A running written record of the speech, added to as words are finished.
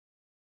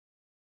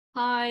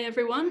Hi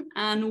everyone,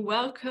 and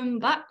welcome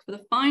back for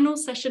the final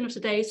session of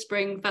today's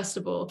Spring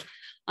Festival.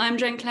 I'm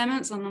Jen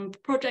Clements and I'm the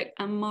Project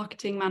and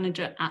Marketing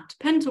Manager at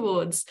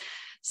Pentawards.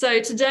 So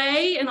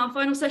today in our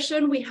final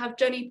session, we have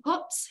Jennie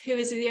Potts, who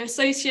is the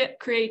Associate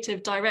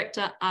Creative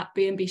Director at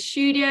B&B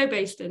Studio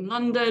based in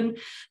London.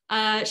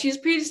 She's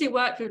previously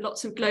worked with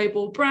lots of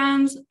global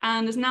brands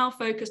and is now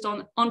focused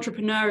on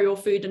entrepreneurial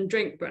food and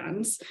drink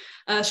brands,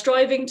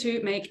 striving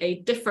to make a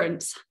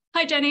difference.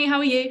 Hi Jennie, how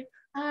are you?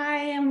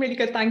 Hi, I'm really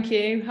good, thank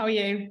you. How are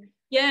you?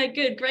 Yeah,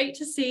 good. Great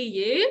to see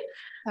you.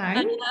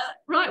 Thanks.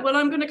 Right, well,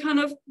 I'm going to kind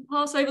of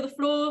pass over the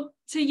floor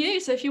to you.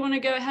 So if you want to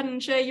go ahead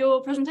and share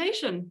your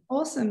presentation.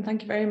 Awesome,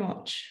 thank you very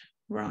much.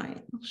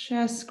 Right, I'll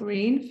share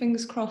screen.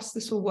 Fingers crossed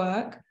this will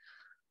work.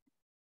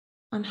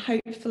 And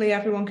hopefully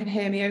everyone can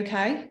hear me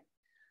okay.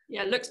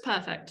 Yeah, it looks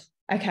perfect.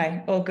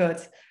 Okay, all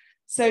good.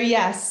 So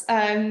yes,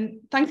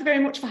 thank you very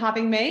much for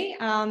having me,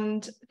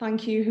 and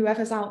thank you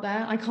whoever's out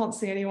there. I can't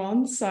see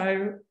anyone,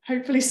 so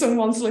hopefully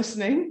someone's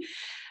listening.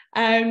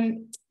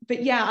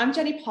 But yeah, I'm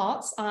Jennie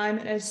Potts. I'm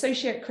an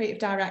Associate Creative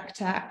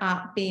Director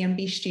at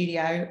B&B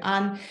Studio,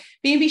 and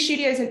B&B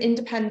Studio is an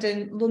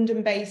independent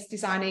London-based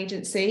design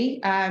agency.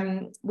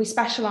 We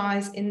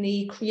specialise in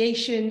the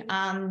creation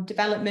and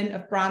development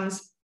of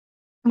brands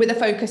with a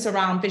focus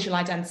around visual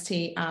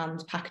identity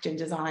and packaging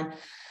design.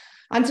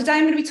 And today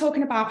I'm going to be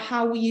talking about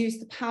how we use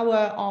the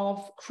power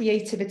of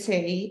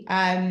creativity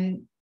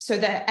so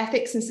that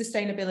ethics and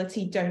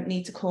sustainability don't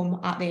need to come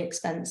at the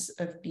expense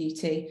of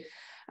beauty.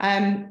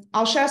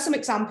 I'll share some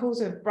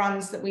examples of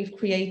brands that we've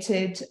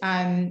created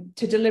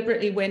to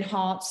deliberately win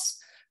hearts,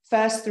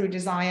 first through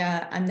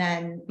desire and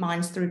then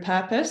minds through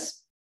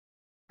purpose.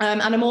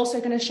 And I'm also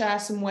going to share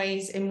some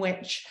ways in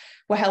which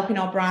we're helping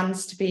our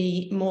brands to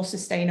be more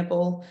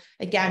sustainable,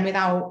 again,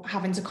 without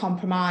having to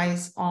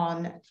compromise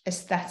on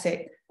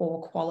aesthetic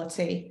or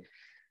quality.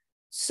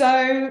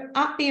 So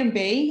at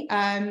B&B,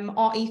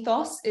 our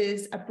ethos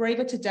is a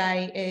braver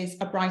today is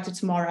a brighter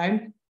tomorrow.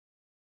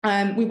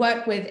 We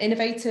work with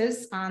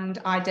innovators and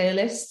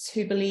idealists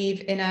who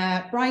believe in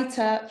a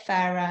brighter,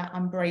 fairer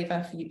and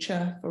braver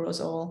future for us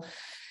all.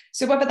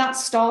 So whether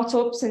that's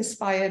startups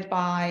inspired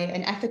by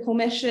an ethical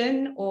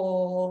mission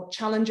or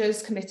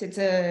challengers committed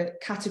to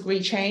category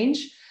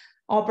change,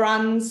 our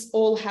brands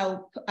all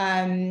help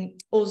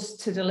us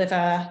to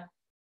deliver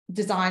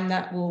design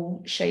that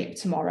will shape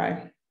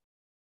tomorrow.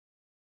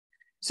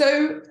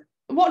 So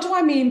what do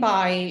I mean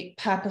by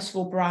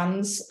purposeful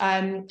brands?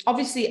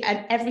 Obviously,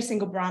 every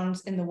single brand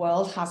in the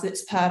world has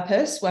its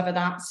purpose, whether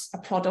that's a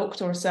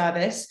product or a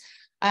service.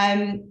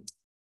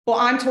 But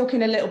I'm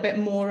talking a little bit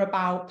more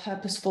about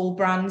purposeful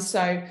brands.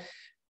 So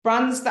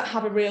brands that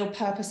have a real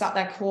purpose at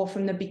their core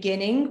from the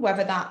beginning,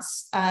 whether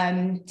that's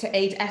to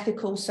aid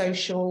ethical,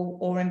 social,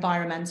 or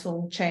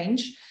environmental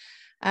change,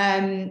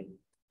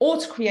 or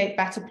to create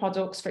better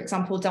products. For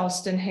example,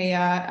 Dalston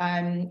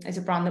here is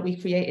a brand that we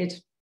created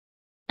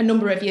a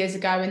number of years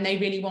ago, and they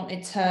really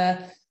wanted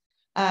to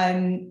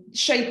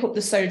shape up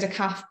the soda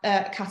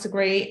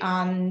category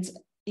and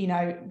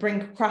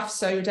bring craft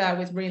soda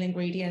with real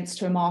ingredients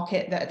to a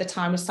market that at the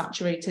time was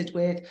saturated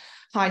with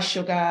high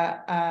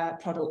sugar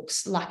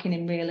products lacking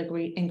in real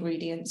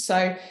ingredients.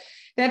 So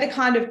they're the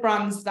kind of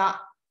brands that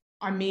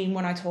I mean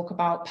when I talk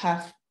about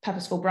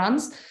purposeful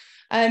brands.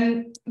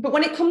 But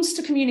when it comes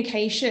to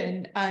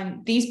communication,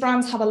 these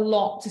brands have a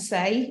lot to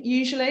say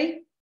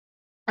usually.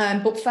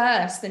 But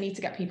first, they need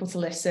to get people to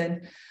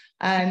listen.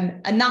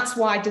 And that's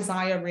why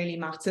desire really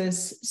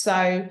matters.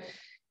 So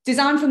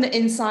design from the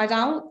inside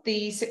out,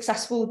 the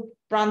successful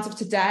brands of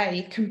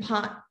today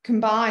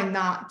combine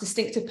that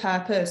distinctive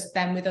purpose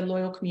then with a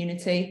loyal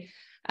community.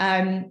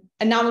 And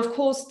now, of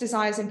course,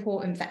 desire is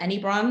important for any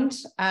brand,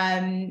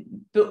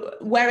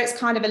 but where it's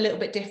kind of a little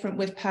bit different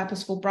with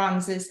purposeful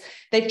brands is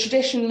they've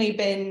traditionally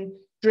been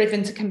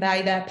driven to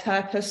convey their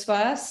purpose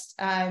first,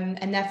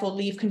 and therefore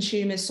leave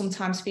consumers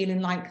sometimes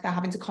feeling like they're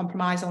having to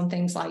compromise on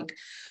things like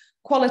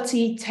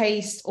quality,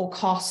 taste, or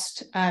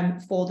cost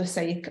for the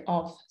sake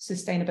of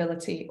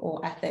sustainability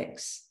or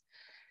ethics.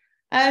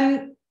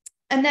 And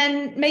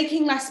then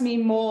making less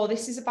mean more.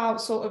 This is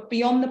about sort of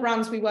beyond the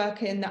brands we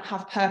work in that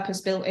have purpose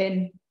built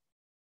in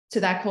to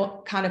their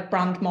kind of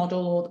brand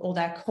model or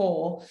their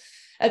core.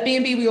 At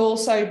B&B, we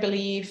also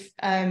believe,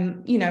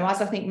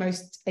 as I think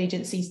most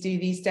agencies do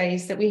these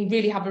days, that we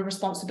really have a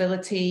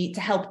responsibility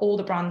to help all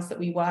the brands that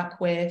we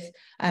work with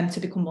to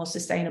become more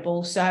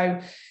sustainable. So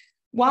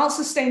while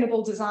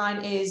sustainable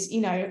design is,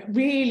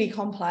 really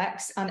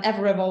complex and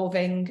ever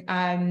evolving,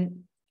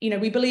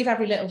 we believe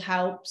every little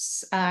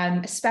helps,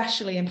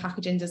 especially in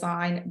packaging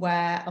design,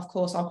 where, of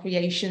course, our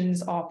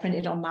creations are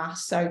printed en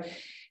masse. So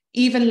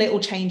even little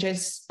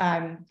changes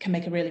can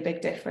make a really big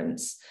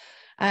difference.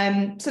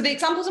 So the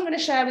examples I'm going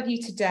to share with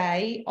you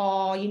today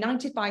are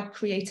united by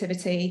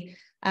creativity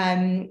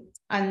and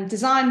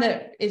design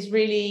that is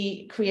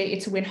really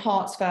created to win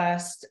hearts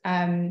first,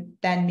 then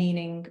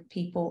meaning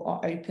people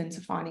are open to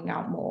finding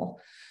out more.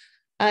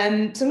 So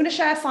I'm going to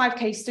share 5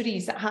 case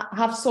studies that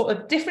have sort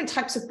of different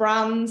types of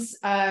brands.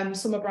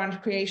 Some are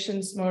brand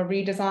creations, some are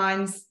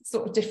redesigns,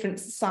 sort of different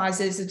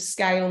sizes of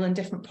scale and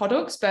different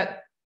products,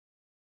 but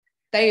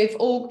they've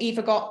all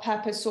either got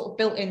purpose sort of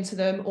built into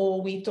them,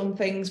 or we've done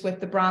things with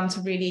the brand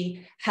to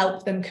really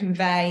help them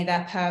convey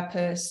their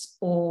purpose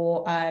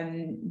or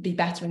be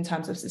better in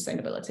terms of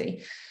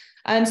sustainability.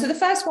 So the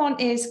first one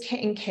is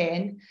Kit &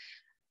 Kin.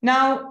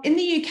 Now, in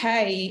the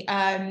UK,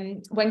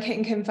 when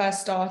Kit & Kin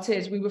first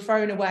started, we were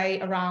throwing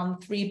away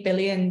around 3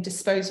 billion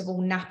disposable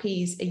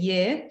nappies a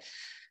year,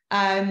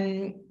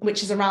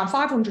 which is around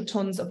 500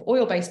 tonnes of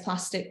oil-based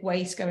plastic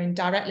waste going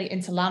directly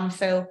into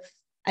landfill.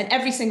 And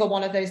every single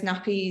one of those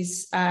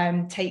nappies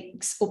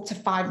takes up to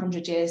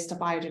 500 years to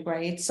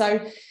biodegrade. So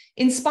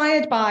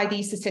inspired by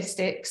these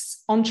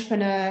statistics,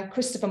 entrepreneur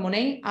Christopher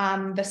Money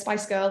and the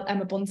Spice Girl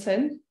Emma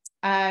Bunton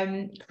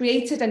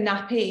created a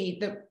nappy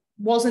that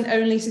wasn't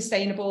only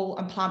sustainable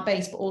and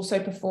plant-based, but also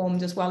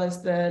performed as well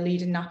as the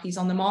leading nappies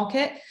on the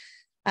market.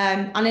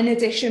 And in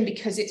addition,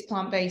 because it's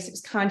plant-based,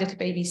 it's kinder to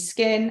baby's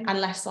skin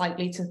and less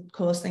likely to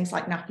cause things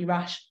like nappy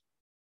rash.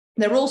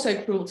 They're also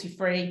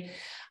cruelty-free.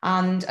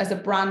 And as a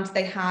brand,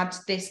 they had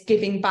this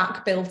giving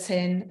back built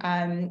in,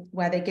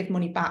 where they give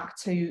money back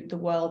to the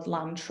World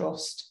Land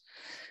Trust.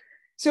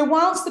 So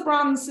whilst the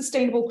brand's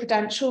sustainable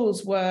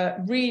credentials were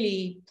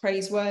really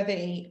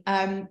praiseworthy,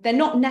 they're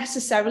not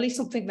necessarily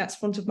something that's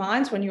front of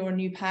mind when you're a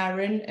new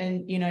parent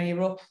and, you know,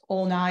 you're up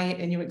all night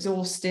and you're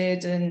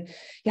exhausted and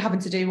you're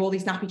having to do all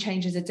these nappy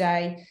changes a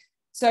day.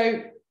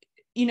 So,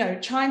 you know,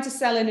 trying to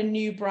sell in a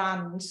new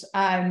brand,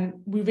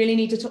 we really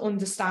needed to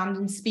understand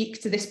and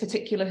speak to this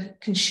particular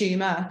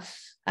consumer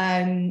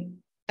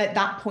at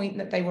that point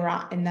that they were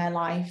at in their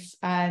life.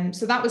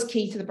 So that was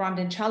key to the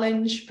branding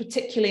challenge,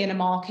 particularly in a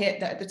market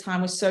that at the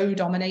time was so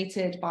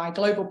dominated by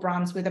global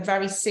brands with a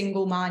very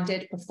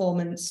single-minded,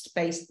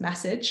 performance-based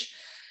message.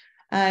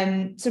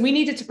 So we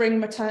needed to bring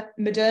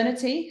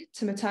modernity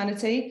to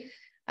maternity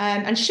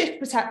and shift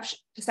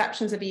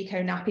perceptions of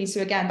eco nappies.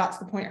 So again, back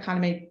to the point I kind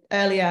of made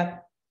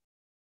earlier,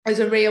 as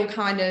a real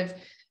kind of,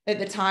 at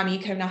the time,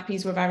 eco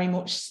nappies were very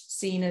much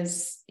seen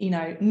as, you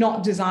know,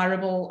 not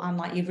desirable and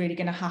like you're really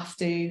going to have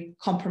to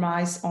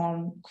compromise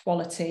on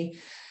quality.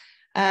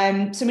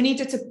 So we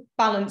needed to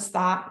balance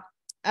that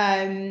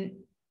and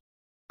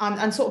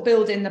sort of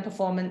build in the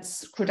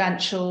performance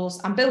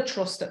credentials and build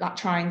trust at that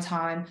trying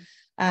time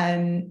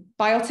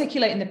by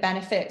articulating the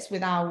benefits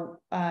without,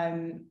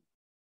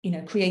 you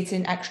know,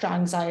 creating extra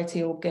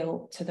anxiety or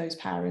guilt to those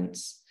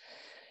parents.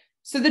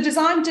 So the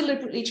design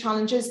deliberately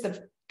challenges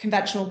the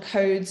conventional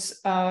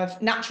codes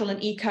of natural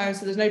and eco,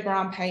 so there's no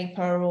brown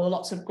paper or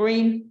lots of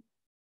green,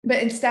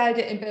 but instead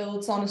it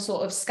builds on a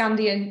sort of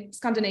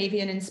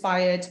Scandinavian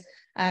inspired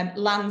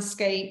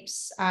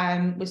landscapes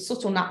with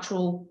subtle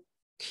natural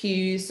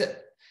cues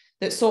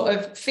that sort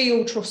of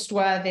feel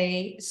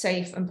trustworthy,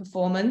 safe and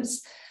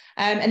performance.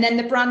 And then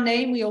the brand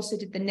name, we also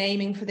did the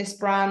naming for this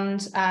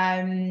brand,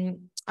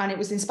 and it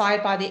was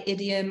inspired by the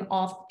idiom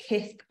of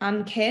kith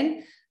and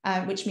kin,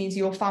 which means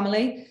your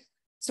family.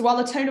 So while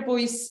the tone of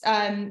voice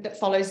that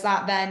follows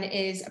that then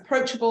is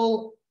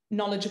approachable,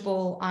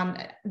 knowledgeable,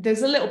 and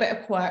there's a little bit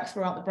of quirk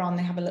throughout the brand,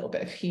 they have a little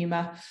bit of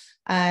humour,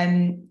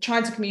 trying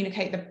to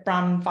communicate the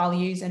brand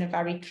values in a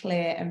very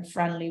clear and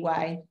friendly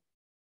way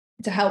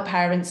to help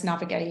parents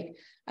navigate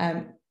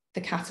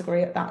the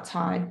category at that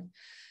time.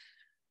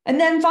 And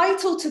then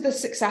vital to the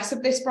success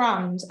of this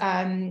brand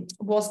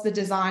was the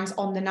designs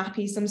on the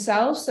nappies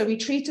themselves. So we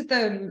treated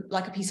them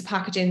like a piece of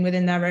packaging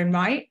within their own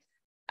right.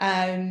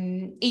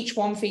 Each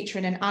one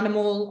featuring an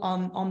animal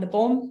on the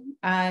bum,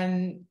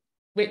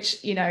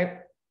 which, you know,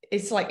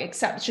 is like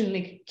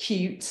exceptionally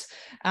cute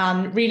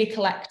and really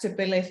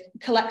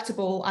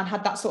collectible and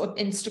had that sort of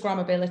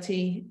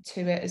Instagrammability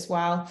to it as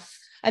well.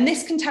 And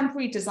this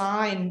contemporary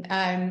design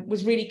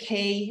was really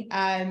key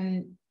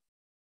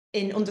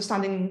in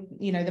understanding,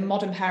 you know, the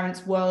modern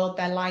parents' world,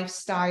 their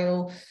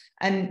lifestyle,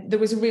 and there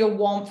was a real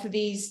want for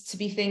these to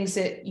be things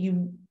that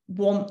you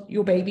want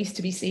your babies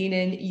to be seen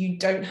in. You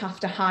don't have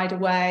to hide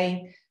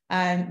away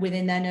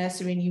within their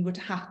nursery, and you would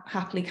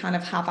happily kind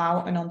of have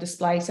out and on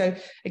display. So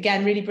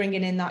again, really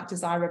bringing in that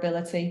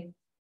desirability.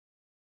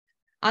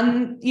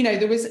 And, you know,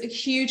 there was a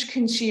huge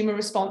consumer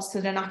response to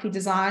the nappy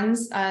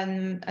designs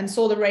and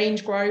saw the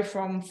range grow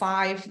from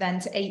 5 then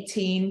to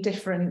 18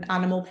 different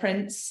animal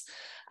prints.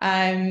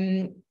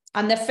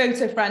 And their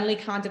photo-friendly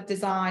kind of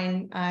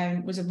design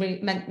was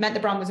meant the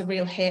brand was a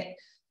real hit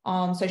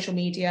on social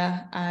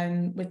media,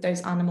 with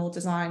those animal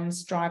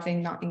designs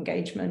driving that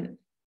engagement.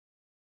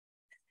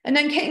 And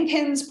then Kit &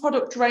 Kin's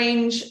product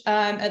range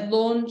at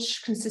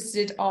launch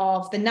consisted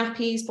of the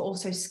nappies, but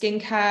also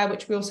skincare,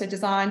 which we also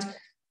designed,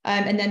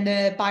 and then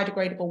the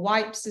biodegradable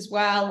wipes as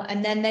well.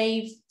 And then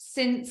they've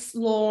since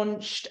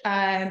launched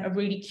a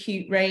really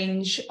cute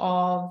range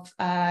of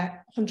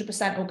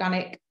 100%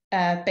 organic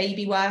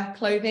baby wear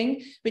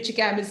clothing, which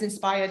again was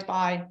inspired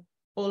by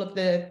all of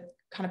the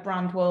kind of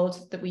brand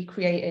world that we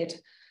created.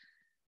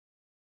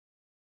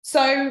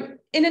 So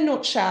in a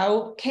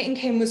nutshell, Kit &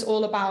 Kin was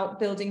all about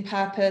building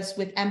purpose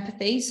with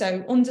empathy.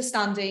 So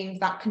understanding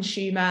that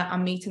consumer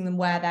and meeting them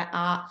where they're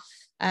at.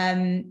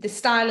 The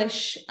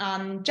stylish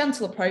and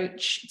gentle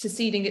approach to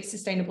seeding its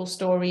sustainable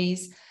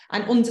stories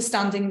and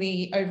understanding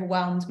the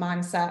overwhelmed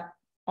mindset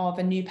of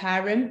a new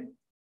parent.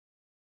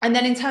 And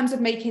then in terms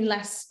of making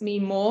less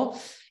mean more,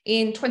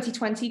 in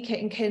 2020,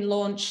 Kit & Kin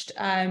launched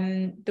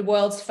the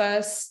world's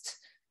first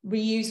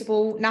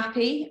reusable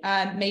nappy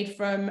made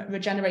from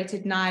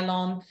regenerated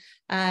nylon,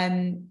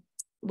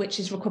 which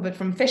is recovered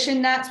from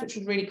fishing nets, which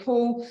was really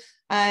cool.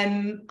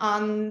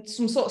 And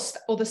some sort of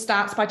other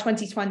stats, by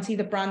 2020,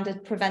 the brand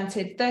had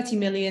prevented 30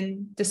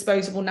 million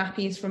disposable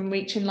nappies from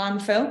reaching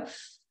landfill.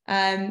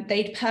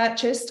 They'd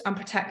purchased and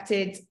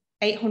protected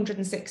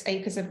 806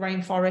 acres of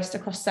rainforest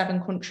across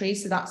 7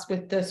 countries. So that's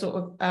with the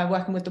sort of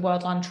working with the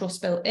World Land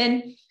Trust built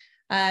in.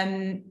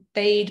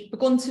 They'd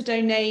begun to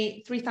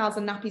donate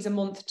 3,000 nappies a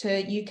month to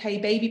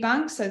UK baby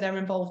banks. So they're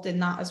involved in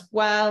that as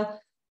well.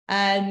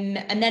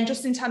 And then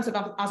just in terms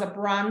of as a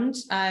brand,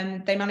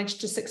 they managed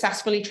to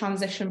successfully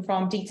transition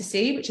from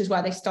D2C, which is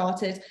where they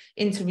started,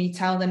 into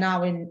retail. They're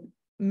now in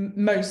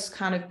most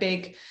kind of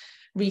big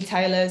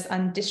retailers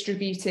and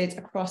distributed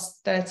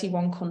across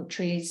 31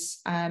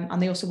 countries.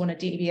 And they also won a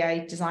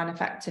DBA Design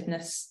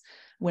Effectiveness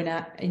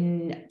winner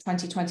in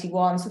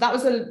 2021. So that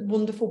was a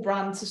wonderful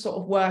brand to sort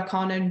of work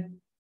on, and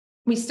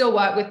we still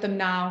work with them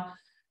now.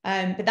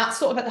 But that's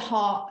sort of at the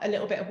heart a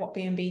little bit of what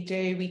B&B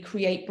do. We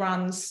create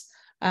brands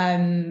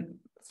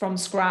from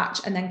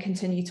scratch and then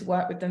continue to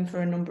work with them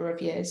for a number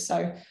of years.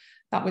 So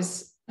that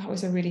was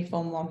a really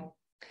fun one.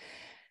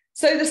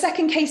 So the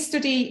second case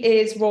study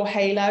is Raw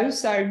Halo.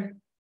 So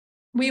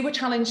we were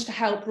challenged to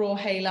help Raw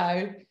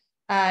Halo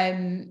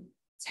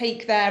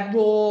take their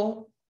raw,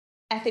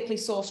 ethically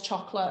sourced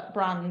chocolate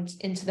brand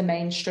into the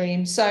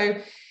mainstream. So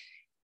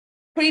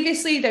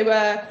previously they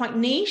were quite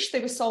niche.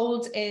 They were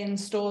sold in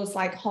stores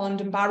like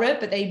Holland & Barrett,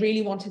 but they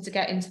really wanted to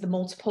get into the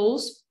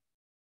multiples.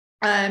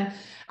 And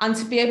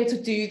to be able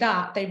to do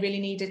that, they really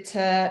needed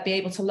to be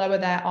able to lower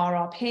their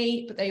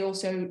RRP, but they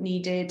also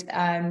needed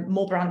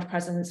more brand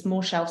presence,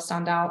 more shelf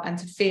standout, and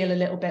to feel a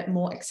little bit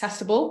more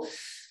accessible,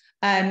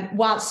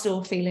 while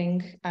still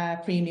feeling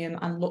premium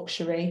and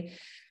luxury.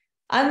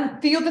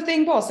 And the other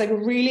thing was they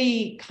were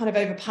really kind of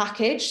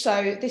overpackaged.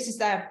 So this is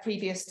their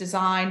previous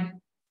design.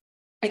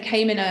 It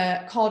came in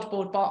a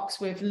cardboard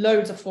box with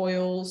loads of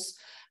foils.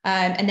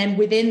 And then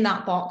within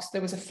that box,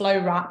 there was a flow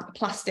wrap, a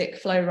plastic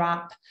flow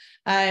wrap.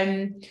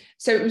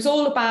 So it was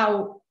all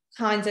about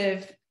kind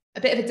of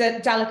a bit of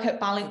a delicate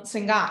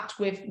balancing act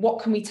with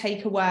what can we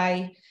take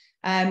away,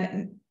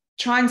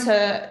 trying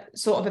to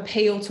sort of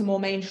appeal to more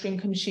mainstream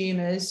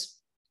consumers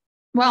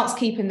whilst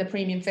keeping the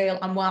premium feel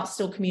and whilst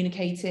still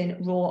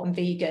communicating raw and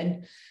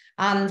vegan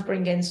and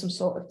bring in some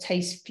sort of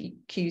taste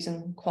cues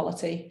and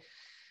quality.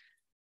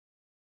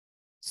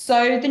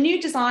 So the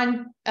new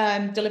design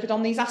delivered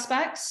on these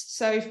aspects.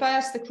 So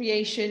first, the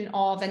creation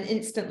of an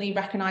instantly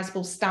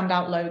recognisable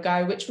standout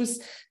logo, which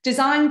was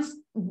designed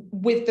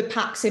with the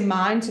packs in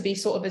mind to be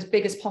sort of as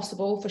big as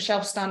possible for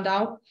shelf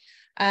standout,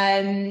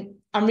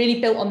 and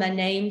really built on their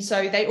name.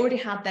 So they already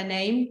had their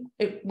name.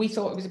 We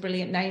thought it was a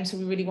brilliant name, so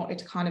we really wanted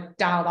to kind of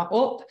dial that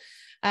up.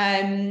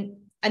 And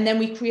then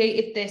we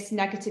created this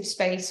negative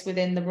space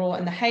within the raw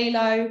and the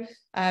halo.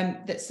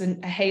 That's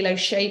a halo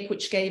shape,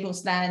 which gave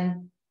us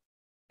then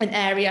an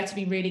area to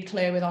be really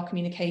clear with our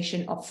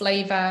communication of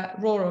flavour,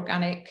 raw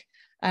organic,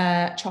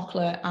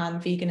 chocolate,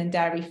 and vegan and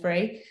dairy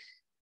free.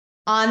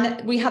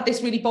 And we had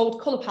this really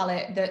bold colour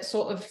palette that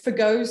sort of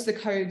forgoes the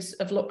codes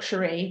of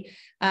luxury,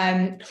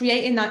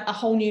 creating a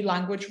whole new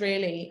language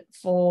really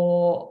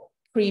for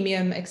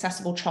premium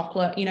accessible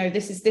chocolate. You know,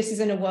 this is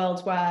in a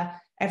world where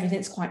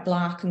everything's quite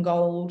black and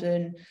gold,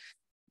 and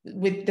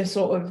with the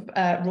sort of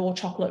raw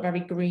chocolate very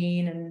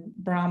green and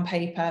brown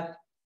paper.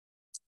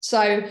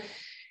 So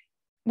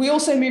we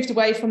also moved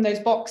away from those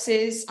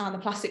boxes and the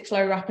plastic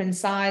flow wrap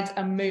inside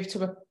and moved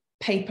to a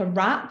paper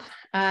wrap,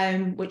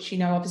 which, you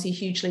know, obviously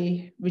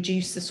hugely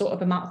reduced the sort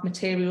of amount of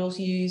materials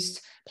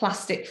used,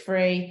 plastic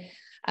free.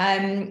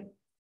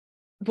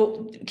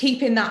 But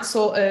keeping that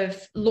sort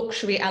of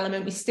luxury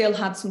element, we still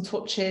had some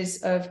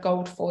touches of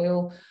gold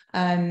foil,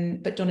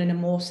 but done in a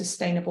more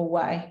sustainable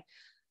way.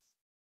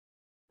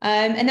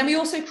 And then we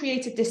also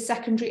created this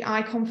secondary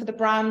icon for the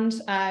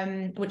brand,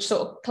 which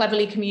sort of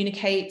cleverly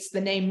communicates the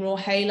name Raw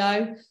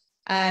Halo,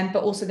 but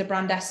also the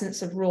brand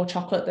essence of raw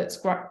chocolate that's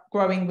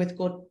glowing with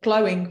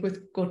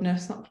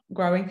goodness, not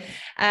growing,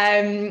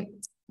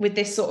 with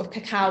this sort of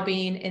cacao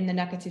bean in the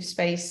negative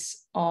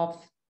space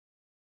of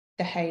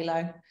the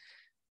halo.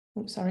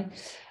 Oops, sorry.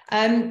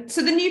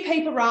 So the new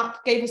paper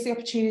wrap gave us the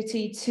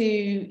opportunity to,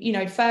 you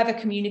know, further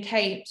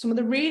communicate some of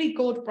the really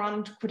good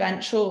brand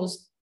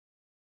credentials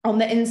on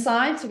the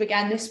inside. So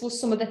again, this was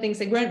some of the things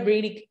they weren't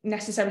really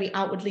necessarily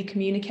outwardly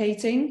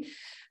communicating,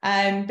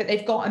 but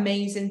they've got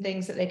amazing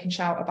things that they can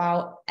shout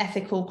about: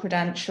 ethical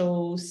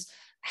credentials,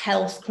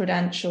 health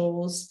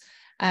credentials,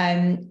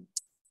 and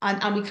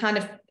we kind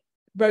of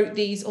wrote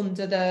these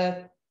under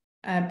the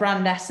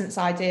brand essence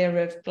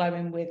idea of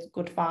glowing with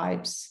good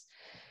vibes.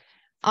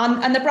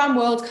 And the brand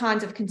world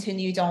kind of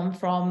continued on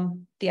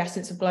from the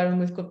essence of glowing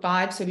with good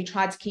vibes. So we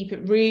tried to keep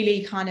it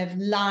really kind of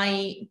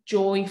light,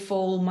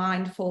 joyful,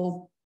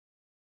 mindful,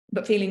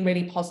 but feeling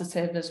really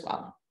positive as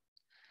well.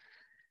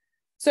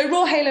 So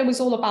Raw Halo was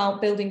all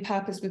about building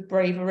purpose with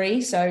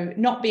bravery. So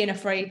not being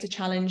afraid to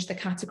challenge the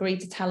category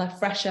to tell a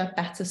fresher,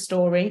 better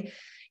story.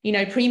 You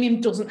know,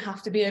 premium doesn't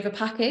have to be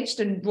overpackaged,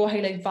 and Raw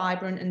Halo's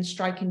vibrant and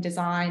striking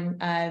design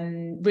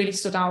really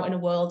stood out in a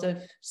world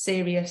of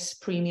serious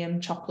premium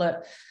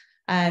chocolate.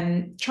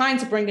 Trying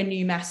to bring a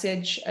new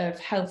message of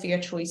healthier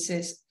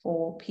choices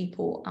for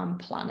people and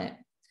planet.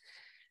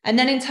 And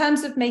then in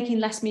terms of making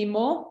less mean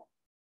more,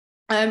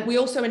 we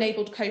also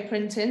enabled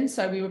co-printing.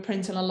 So we were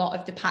printing a lot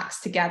of the packs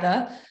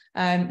together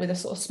with a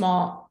sort of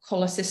smart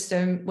colour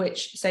system,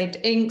 which saved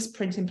inks,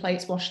 printing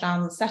plates, wash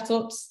downs and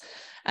setups.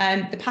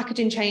 The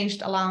packaging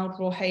change allowed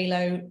Raw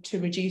Halo to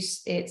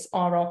reduce its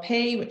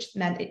RRP, which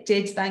meant it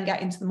did then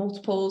get into the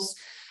multiples.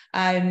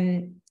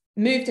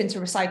 Moved into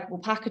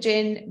recyclable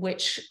packaging,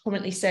 which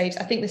currently saves,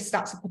 I think this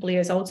stat's a couple of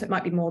years old, so it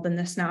might be more than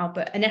this now,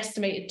 but an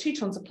estimated 2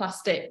 tons of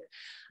plastic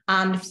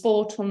and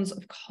 4 tons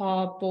of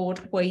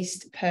cardboard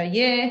waste per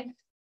year.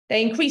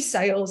 They increased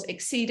sales,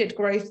 exceeded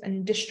growth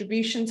and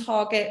distribution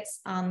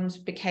targets, and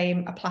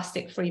became a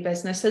plastic-free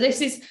business. So this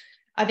is,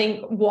 I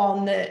think,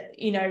 one that,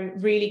 you know,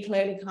 really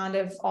clearly kind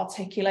of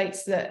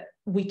articulates that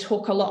we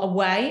took a lot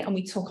away, and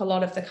we took a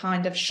lot of the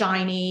kind of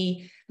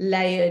shiny,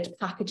 layered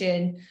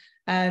packaging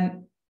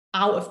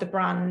out of the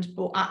brand,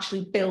 but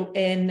actually built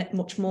in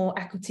much more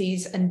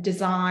equities and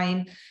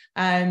design,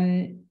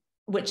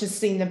 which has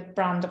seen the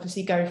brand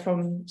obviously go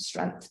from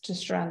strength to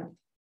strength.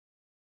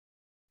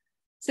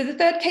 So the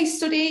third case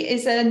study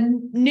is a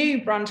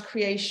new brand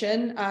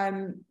creation.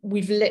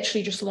 We've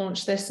literally just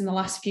launched this in the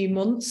last few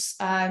months,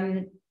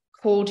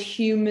 called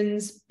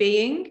Humans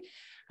Being,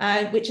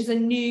 which is a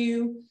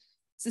new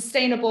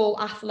sustainable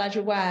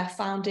athleisure wear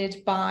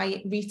founded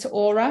by Rita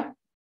Ora.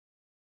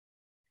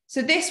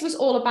 So this was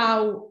all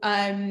about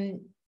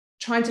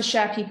trying to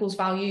share people's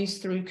values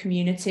through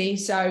community.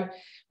 So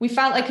we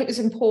felt like it was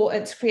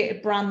important to create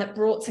a brand that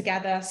brought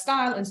together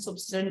style and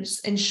substance,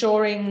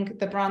 ensuring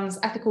the brand's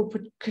ethical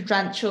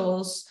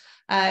credentials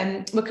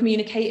were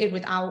communicated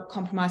without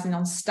compromising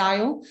on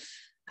style.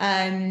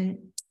 And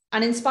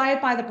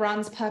inspired by the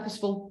brand's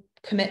purposeful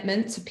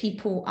commitment to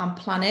people and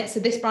planet. So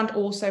this brand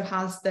also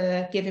has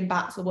the giving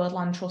back to the World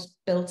Land Trust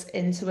built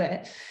into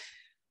it.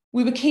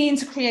 We were keen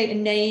to create a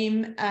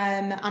name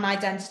and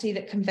identity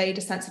that conveyed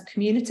a sense of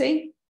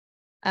community,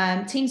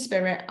 team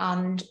spirit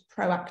and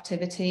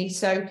proactivity.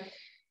 So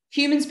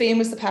Humans Being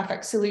was the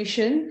perfect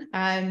solution.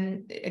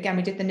 Again,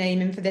 we did the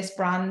naming for this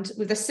brand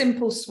with a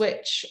simple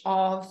switch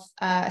of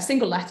a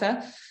single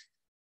letter.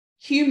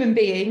 Human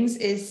beings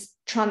is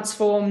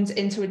transformed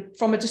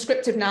from a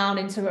descriptive noun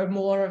into a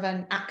more of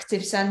an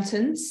active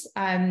sentence,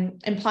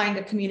 implying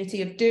a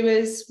community of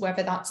doers,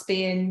 whether that's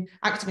being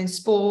active in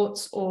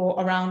sports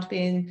or around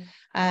being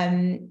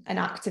an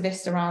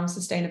activist around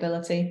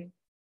sustainability.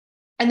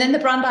 And then the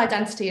brand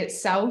identity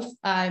itself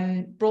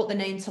brought the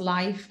name to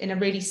life in a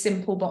really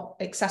simple but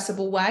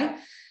accessible way,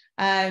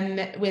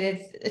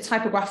 with a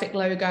typographic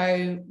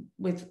logo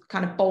with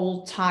kind of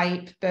bold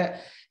type,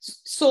 but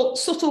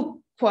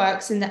subtle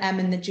quirks in the M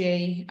and the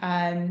G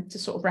to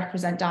sort of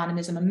represent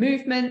dynamism and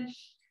movement.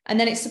 And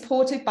then it's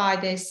supported by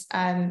this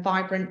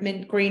vibrant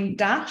mint green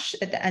dash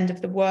at the end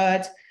of the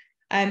word,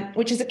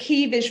 which is a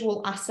key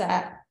visual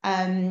asset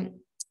and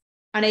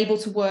able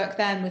to work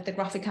then with the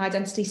graphic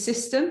identity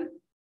system.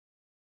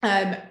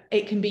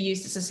 It can be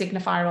used as a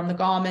signifier on the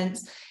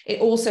garments.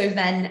 It also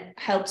then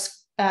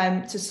helps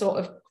to sort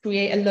of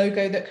create a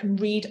logo that can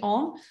read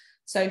on.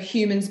 So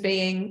humans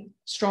being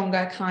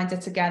stronger, kinder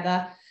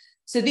together.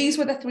 So these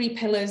were the 3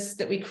 pillars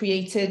that we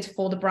created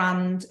for the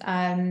brand,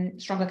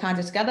 Stronger,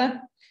 Kinder, Together.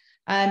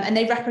 And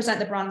they represent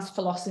the brand's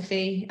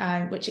philosophy,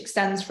 which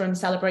extends from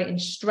celebrating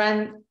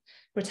strength,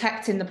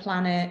 protecting the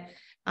planet,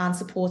 and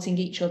supporting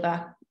each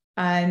other.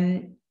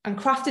 And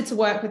crafted to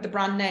work with the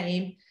brand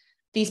name,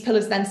 these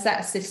pillars then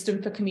set a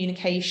system for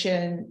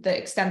communication that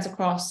extends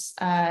across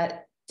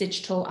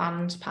digital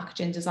and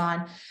packaging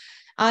design.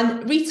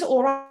 And Rita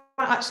Ora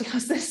actually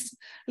has this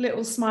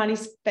little smiley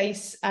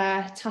face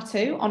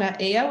tattoo on her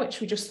ear, which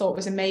we just thought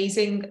was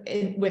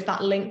amazing with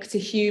that link to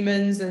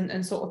humans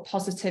and sort of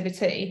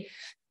positivity.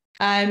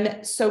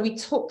 So we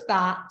took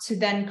that to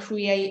then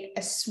create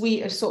a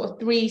suite of sort of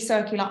 3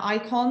 circular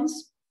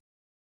icons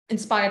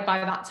inspired by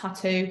that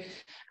tattoo.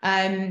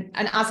 And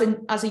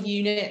as a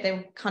unit, they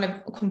were kind of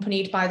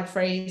accompanied by the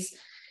phrase,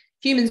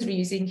 humans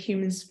reusing,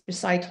 humans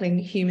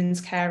recycling, humans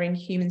caring,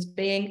 humans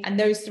being. And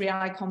those 3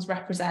 icons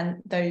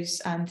represent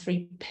those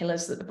 3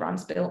 pillars that the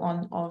brand's built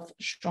on of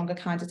Stronger,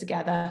 Kinder,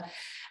 Together.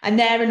 And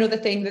they're another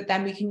thing that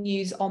then we can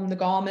use on the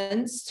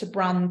garments to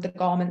brand the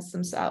garments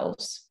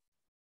themselves.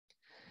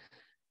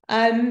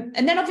 And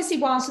then obviously,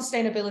 while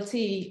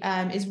sustainability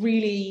is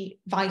really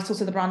vital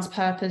to the brand's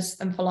purpose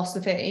and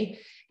philosophy,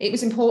 it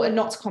was important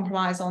not to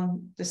compromise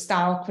on the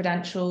style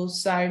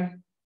credentials. So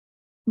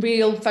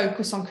real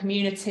focus on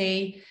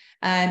community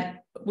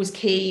was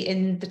key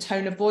in the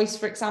tone of voice,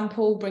 for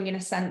example, bringing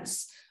a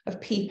sense of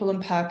people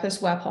and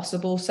purpose where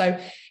possible. So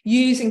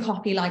using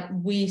copy like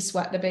 "we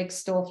sweat the big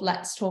stuff,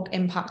 let's talk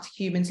impact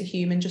human to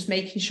human," just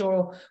making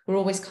sure we're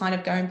always kind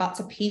of going back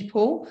to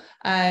people,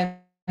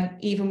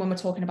 even when we're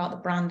talking about the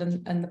brand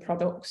and the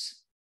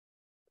products.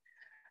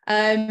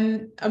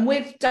 And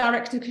with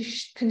direct to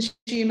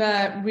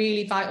consumer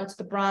really vital to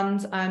the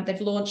brand,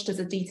 they've launched as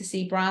a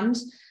D2C brand.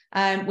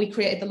 We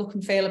created the look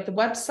and feel of the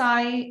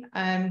website,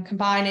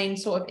 combining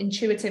sort of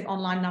intuitive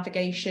online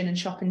navigation and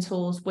shopping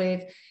tools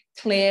with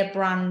clear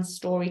brand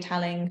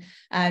storytelling,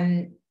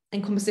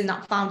 encompassing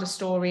that founder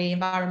story,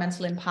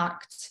 environmental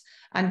impact,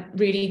 and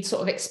really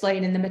sort of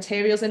explaining the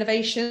materials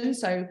innovation.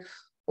 So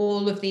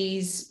all of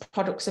these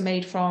products are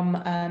made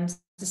from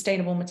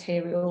sustainable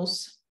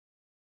materials.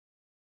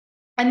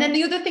 And then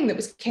the other thing that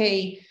was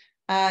key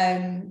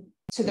to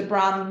the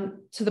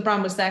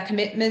brand was their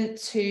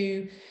commitment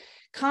to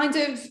kind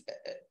of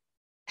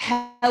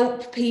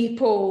help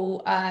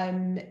people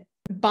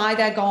buy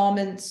their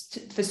garments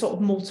for sort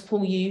of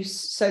multiple use.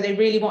 So they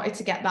really wanted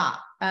to get that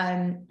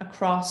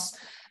across.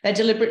 They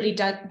deliberately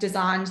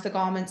designed the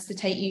garments to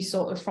take you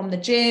sort of from the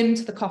gym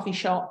to the coffee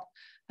shop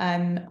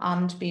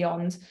and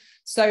beyond.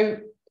 So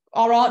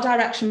our art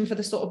direction for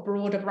the sort of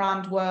broader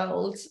brand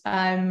world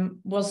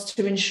was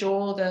to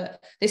ensure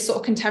that this sort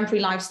of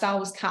contemporary lifestyle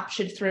was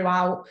captured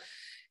throughout.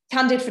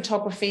 Candid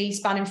photography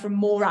spanning from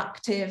more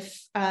active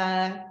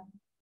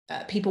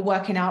people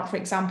working out, for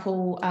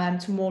example,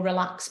 to more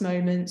relaxed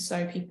moments,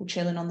 so people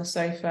chilling on the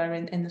sofa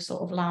in the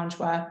sort of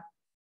loungewear.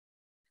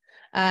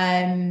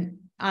 And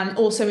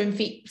also in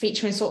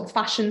featuring sort of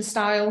fashion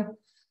style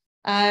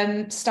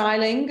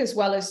styling, as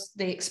well as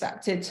the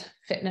expected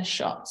fitness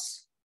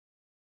shots.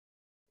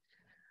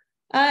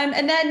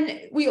 And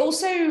then we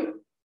also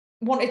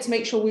wanted to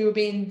make sure we were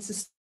being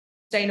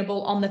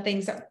sustainable on the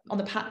things on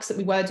the packs that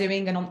we were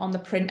doing and on the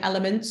print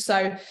elements.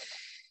 So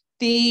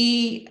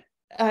the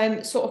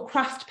sort of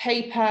craft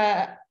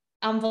paper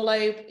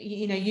envelope,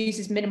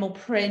 uses minimal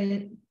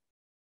print.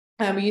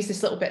 We use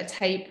this little bit of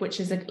tape, which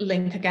is a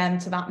link again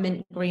to that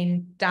mint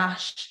green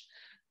dash.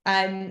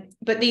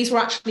 But these were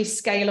actually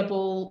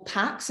scalable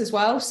packs as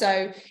well.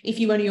 So if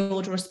you only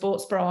order a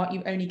sports bra,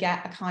 you only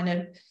get a kind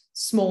of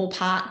small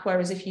pack,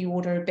 whereas if you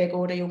order a big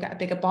order, you'll get a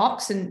bigger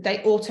box, and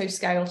they auto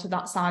scale to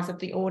that size of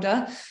the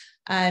order.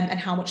 And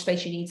how much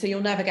space you need. So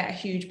you'll never get a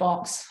huge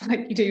box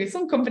like you do with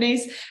some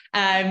companies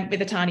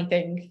with a tiny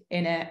thing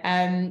in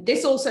it.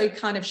 This also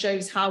kind of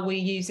shows how we're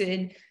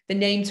using the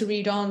name to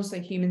read on, so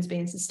humans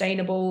being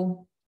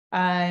sustainable.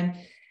 And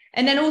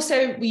then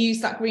also we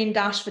use that green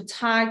dash for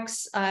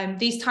tags.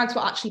 These tags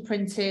were actually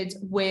printed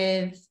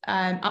with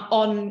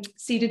on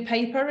seeded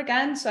paper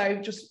again. So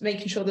just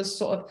making sure there's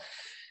sort of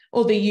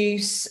other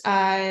use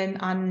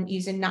and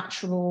using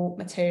natural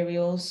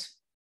materials.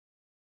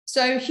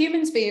 So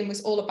Humans Being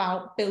was all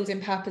about building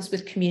purpose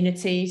with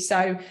community.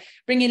 So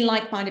bringing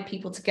like-minded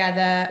people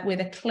together with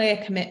a clear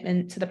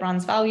commitment to the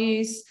brand's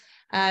values.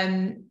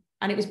 And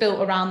it was built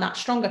around that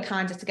stronger,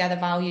 kinder together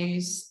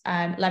values,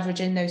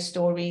 leveraging those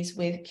stories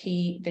with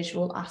key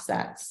visual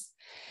assets.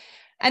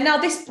 And now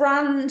this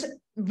brand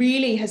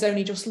really has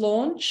only just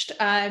launched.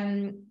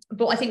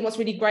 But I think what's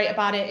really great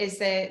about it is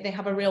they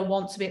have a real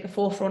want to be at the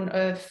forefront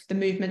of the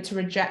movement to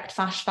reject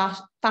fast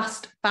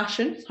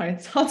fashion, sorry,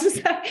 it's hard to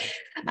say,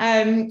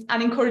 and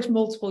encourage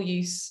multiple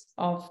use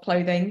of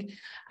clothing.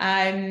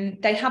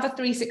 They have a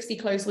 360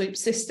 closed loop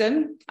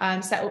system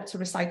set up to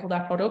recycle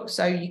their products.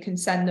 So you can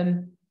send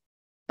them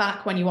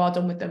back when you are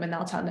done with them and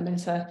they'll turn them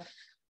into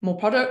more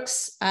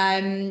products.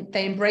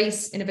 They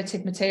embrace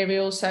innovative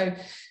materials. So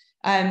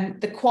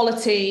the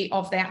quality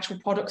of the actual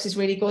products is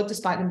really good,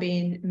 despite them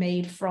being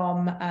made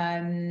from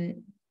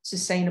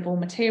sustainable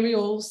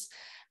materials.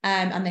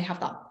 And they have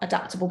that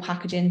adaptable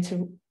packaging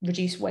to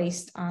reduce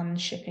waste and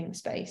shipping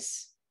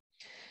space.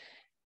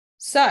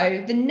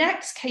 So the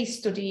next case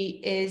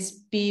study is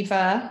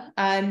Beaver.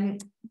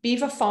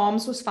 Beaver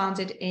Farms was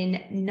founded in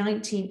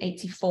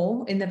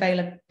 1984 in the Vale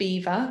of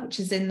Beaver, which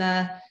is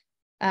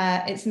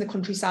it's in the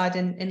countryside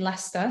in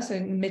Leicester, so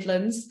in the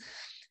Midlands.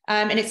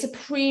 And it's a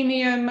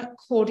premium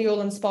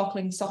cordial and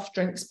sparkling soft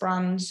drinks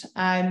brand.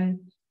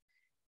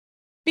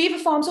 Beaver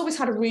Farms always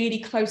had a really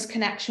close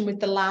connection with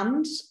the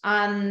land,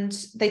 and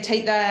they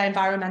take their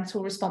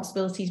environmental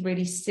responsibilities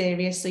really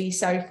seriously.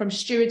 So from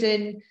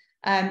stewarding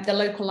the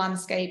local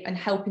landscape and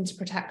helping to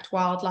protect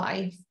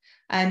wildlife,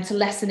 to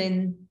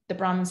lessening the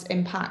brand's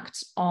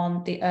impact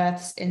on the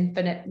Earth's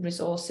infinite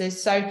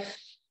resources. So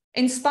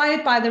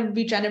inspired by the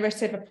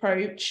regenerative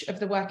approach of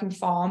the working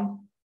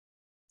farm,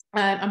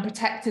 and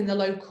protecting the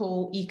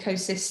local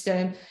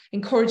ecosystem,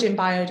 encouraging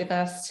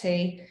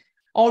biodiversity,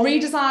 our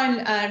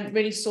redesign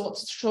really sought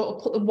to sort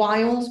of put the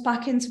wild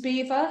back into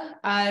Beaver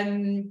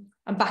and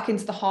back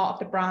into the heart of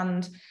the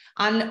brand,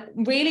 and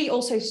really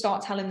also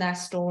start telling their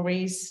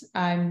stories,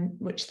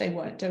 which they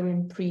weren't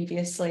doing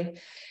previously.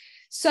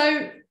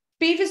 So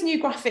Beaver's new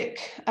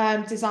graphic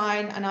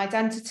design and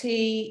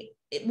identity,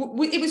 it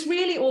was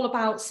really all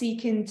about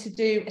seeking to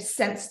do a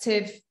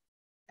sensitive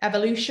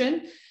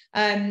evolution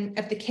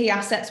of the key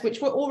assets,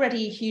 which were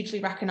already hugely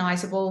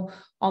recognisable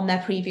on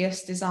their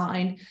previous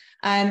design.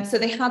 So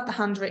they had the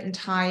handwritten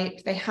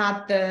type, they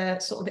had the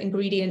sort of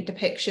ingredient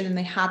depiction, and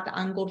they had the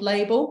angled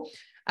label.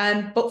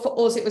 But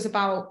for us, it was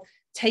about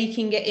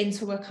taking it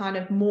into a kind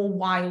of more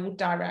wild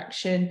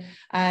direction.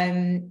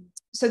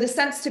 So the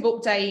sensitive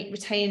update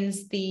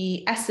retains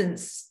the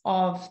essence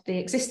of the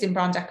existing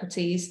brand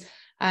equities,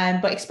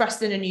 but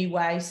expressed in a new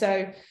way.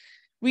 So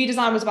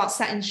redesign was about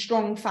setting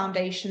strong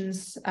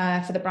foundations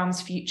for the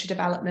brand's future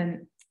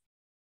development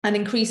and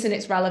increasing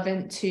its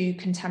relevance to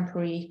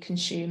contemporary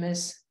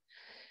consumers.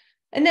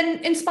 And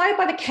then, inspired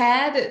by the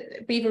care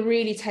that Beaver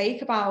really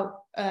take about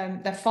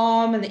their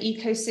farm and the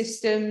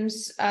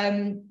ecosystems,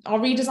 our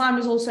redesign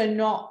was also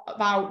not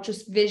about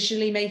just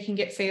visually making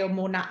it feel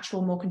more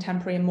natural, more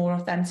contemporary and more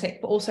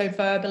authentic, but also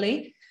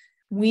verbally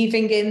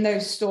weaving in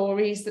those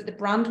stories that the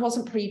brand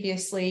wasn't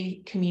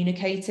previously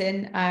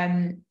communicating.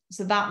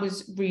 So that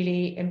was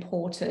really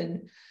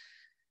important.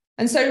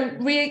 And so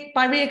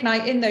by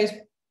reigniting those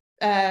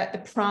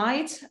the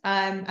pride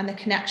and the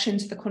connection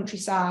to the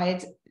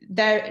countryside,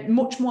 they're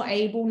much more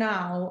able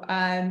now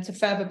to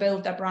further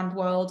build their brand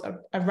world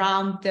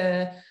around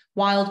the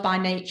wild by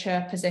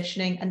nature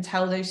positioning and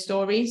tell those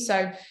stories. So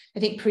I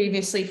think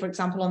previously, for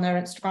example, on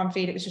their Instagram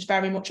feed, it was just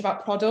very much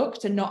about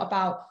product and not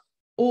about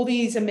all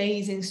these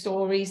amazing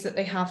stories that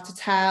they have to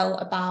tell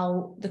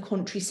about the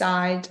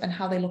countryside and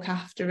how they look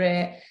after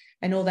it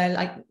and all their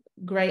like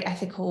great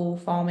ethical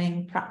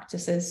farming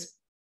practices.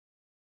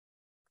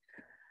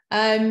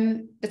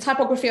 The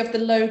typography of the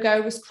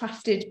logo was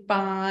crafted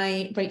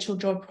by Rachel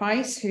Joy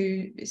Price,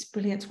 who is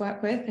brilliant to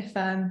work with if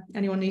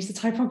anyone needs a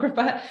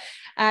typographer.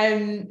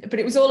 But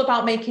it was all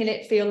about making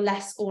it feel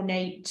less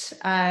ornate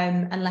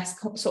and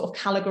less sort of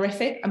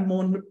calligraphic and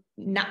more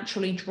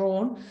naturally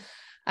drawn.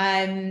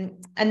 And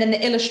then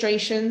the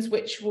illustrations,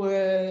 which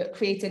were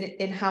created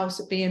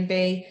in-house at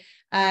B&B,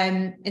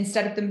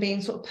 instead of them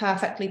being sort of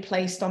perfectly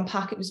placed on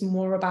pack, it was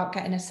more about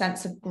getting a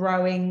sense of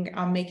growing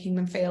and making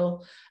them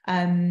feel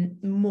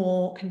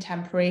more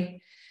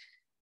contemporary.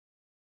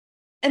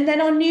 And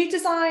then our new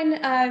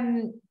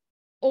design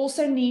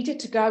also needed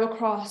to go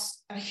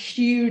across a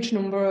huge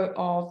number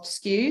of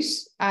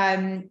SKUs.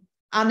 And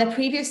their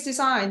previous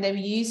design, they were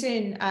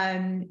using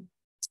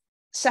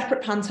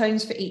separate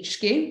Pantones for each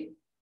SKU.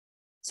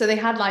 So they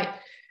had like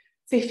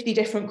 50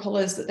 different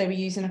colours that they were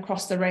using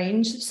across the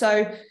range.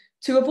 So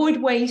to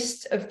avoid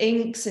waste of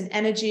inks and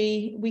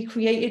energy, we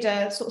created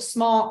a sort of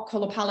smart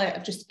colour palette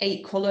of just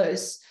 8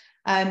 colours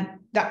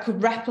that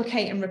could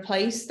replicate and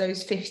replace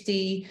those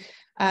 50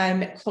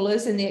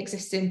 colours in the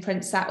existing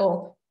print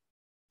setup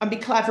and be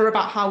clever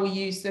about how we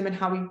use them and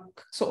how we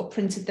sort of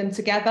printed them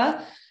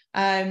together,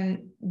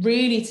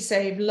 really to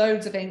save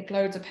loads of ink,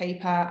 loads of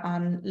paper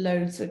and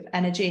loads of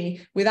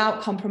energy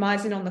without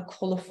compromising on the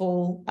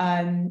colourful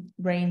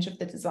range of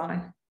the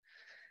design.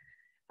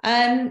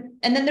 And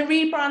then the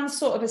rebrand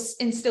sort of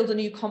instilled a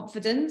new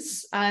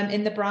confidence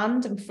in the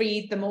brand and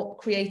freed them up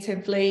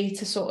creatively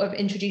to sort of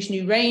introduce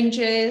new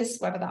ranges,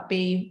 whether that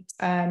be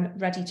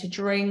ready to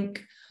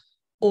drink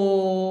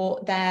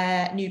or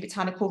their new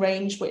botanical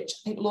range, which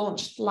I think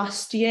launched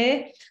last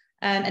year.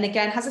 And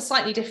again, has a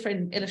slightly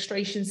different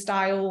illustration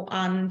style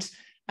and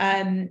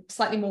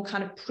slightly more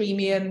kind of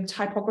premium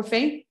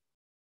typography,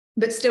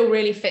 but still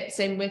really fits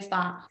in with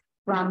that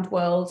brand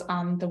world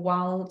and the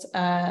wild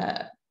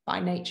by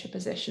nature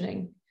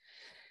positioning.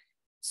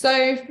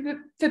 So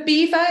for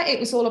Beaver, it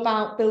was all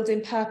about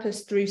building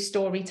purpose through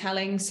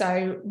storytelling.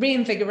 So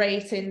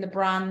reinvigorating the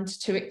brand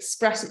to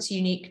express its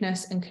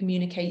uniqueness and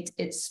communicate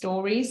its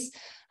stories.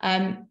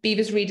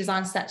 Beaver's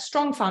redesign set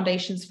strong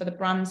foundations for the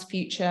brand's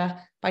future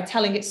by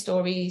telling its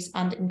stories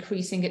and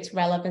increasing its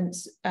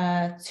relevance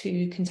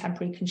to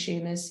contemporary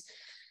consumers.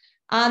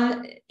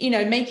 And, you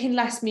know, making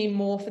less mean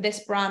more for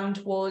this brand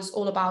was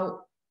all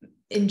about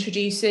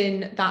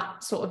introducing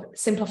that sort of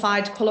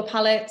simplified colour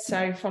palette.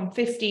 So from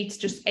 50 to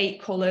just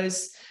 8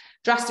 colours,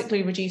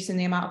 drastically reducing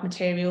the amount of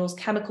materials,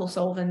 chemical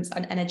solvents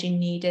and energy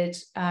needed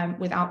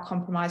without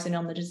compromising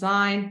on the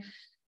design,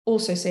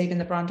 also saving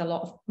the brand a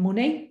lot of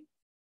money.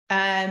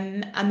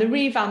 And the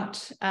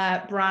revamped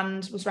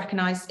brand was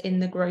recognised in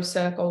the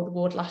Grocer Gold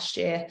Award last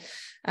year,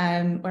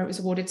 where it was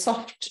awarded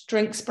Soft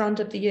Drinks Brand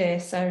of the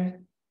Year. So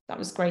that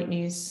was great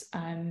news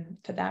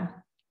for them.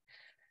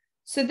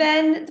 So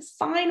then the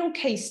final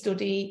case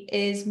study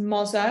is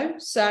Mozzo.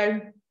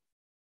 So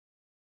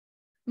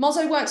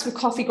Mozzo works with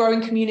coffee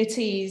growing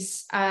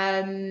communities,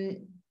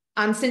 and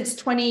since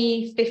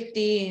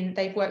 2015,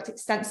 they've worked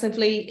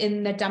extensively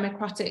in the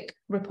Democratic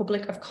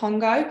Republic of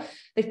Congo.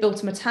 They've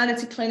built a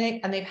maternity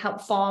clinic and they've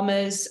helped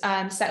farmers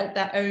set up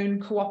their own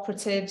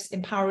cooperatives,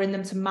 empowering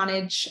them to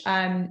manage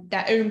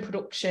their own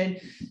production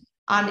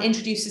and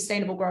introduce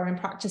sustainable growing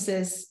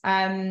practices.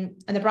 And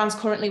the brand's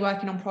currently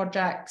working on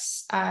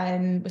projects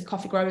with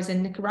coffee growers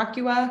in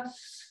Nicaragua.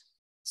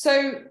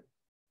 So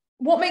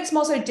what makes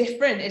Mozzo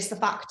different is the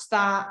fact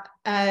that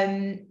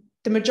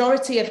The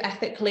majority of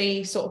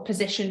ethically sort of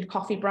positioned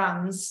coffee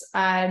brands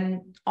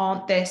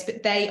aren't this,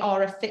 but they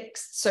are a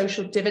fixed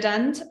social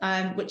dividend,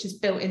 which is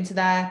built into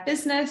their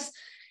business,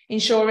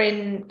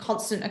 ensuring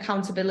constant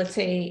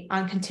accountability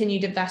and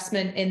continued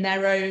investment in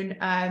their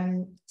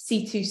own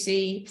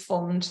C2C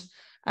fund.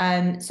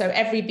 So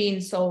every bean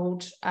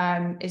sold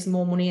is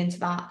more money into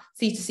that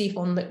C2C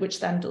fund, which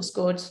then does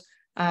good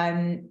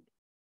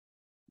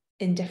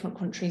in different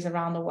countries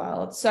around the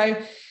world. So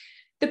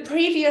the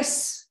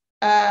previous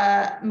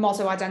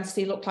motto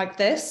identity looked like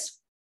this,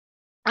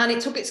 and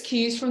it took its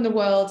cues from the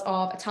world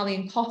of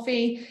Italian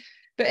coffee,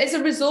 but as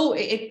a result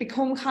it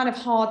become kind of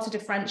hard to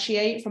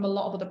differentiate from a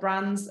lot of other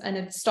brands, and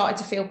it started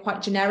to feel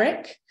quite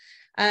generic.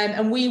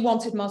 And we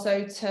wanted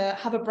Mozzo to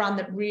have a brand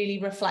that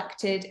really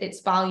reflected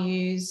its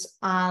values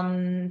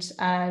and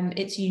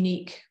its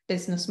unique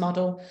business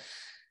model.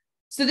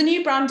 So the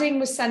new branding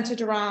was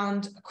centered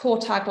around a core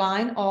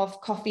tagline of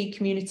coffee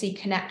community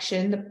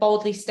connection that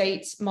boldly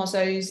states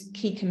Mozzo's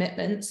key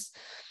commitments.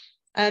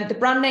 The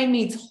brand name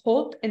means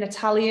hub in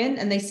Italian,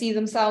 and they see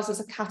themselves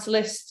as a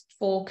catalyst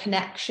for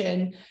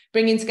connection,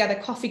 bringing together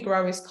coffee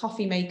growers,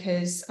 coffee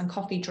makers, and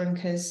coffee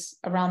drinkers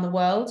around the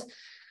world.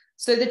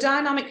 So the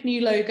dynamic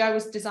new logo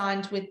was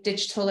designed with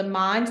digital in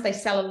mind. They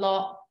sell a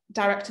lot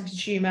direct to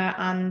consumer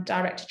and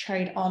direct to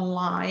trade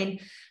online.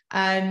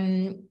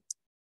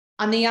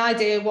 And the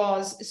idea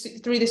was,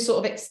 through this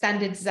sort of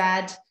extended Z,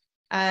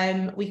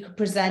 we could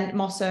present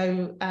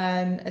Mozzo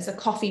as a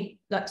coffee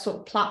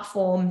sort of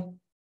platform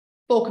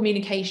for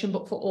communication,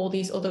 but for all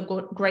these other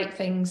great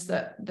things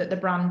that the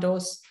brand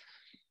does.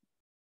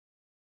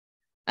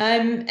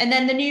 And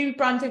then the new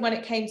branding, when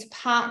it came to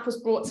pack,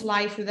 was brought to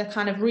life with a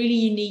kind of really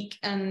unique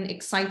and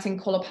exciting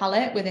colour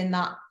palette within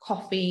that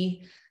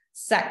coffee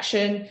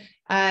section.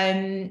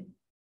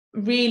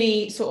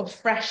 Really sort of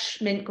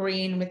fresh mint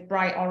green with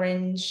bright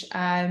orange,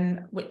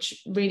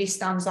 which really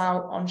stands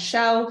out on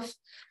shelf.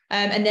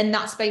 And then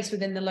that space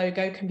within the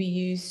logo can be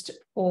used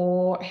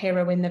for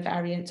hero in the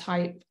variant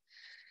type.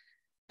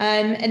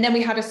 And then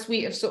we had a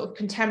suite of sort of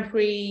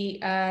contemporary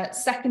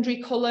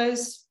secondary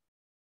colours,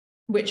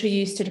 which are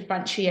used to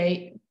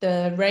differentiate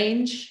the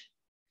range.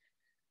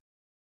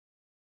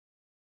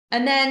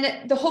 And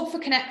then the hub for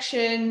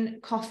connection,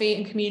 coffee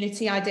and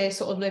community idea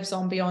sort of lives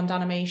on beyond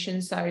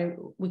animation.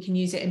 So we can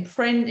use it in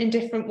print in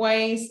different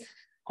ways,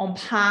 on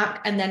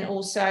pack, and then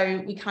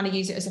also we kind of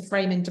use it as a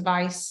framing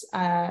device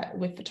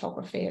with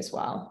photography as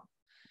well.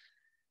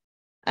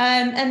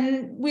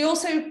 And we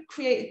also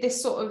created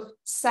this sort of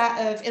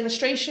set of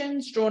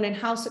illustrations drawn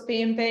in-house at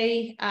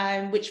B&B,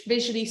 which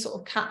visually sort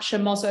of capture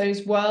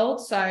Mozzo's world.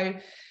 So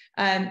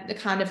the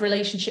kind of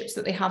relationships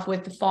that they have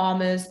with the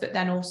farmers, but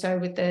then also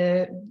with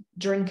the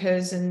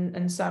drinkers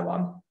and so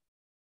on,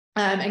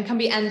 and can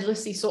be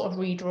endlessly sort of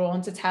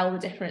redrawn to tell the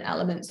different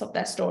elements of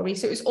their story.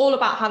 So it was all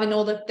about having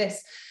all of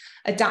this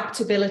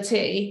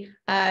adaptability,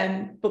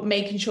 but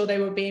making sure they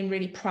were being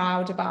really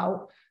proud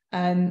about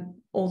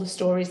all the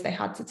stories they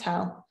had to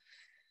tell.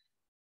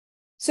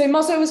 So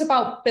Mozzo was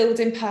about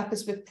building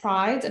purpose with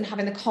pride and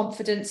having the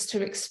confidence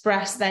to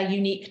express their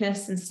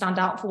uniqueness and stand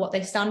out for what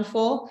they stand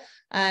for,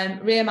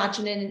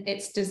 reimagining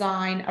its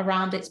design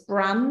around its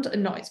brand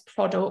and not its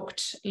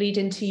product,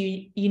 leading to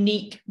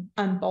unique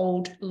and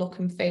bold look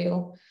and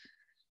feel.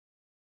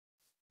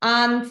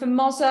 And for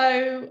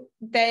Mozzo,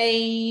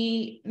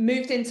 they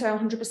moved into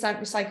 100%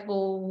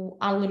 recyclable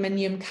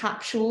aluminium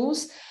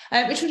capsules,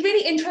 which was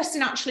really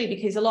interesting actually,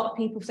 because a lot of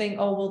people think,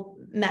 oh, well,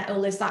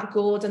 metal, is that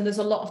good? And there's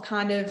a lot of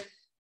kind of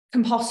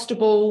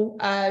compostable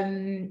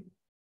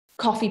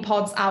coffee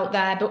pods out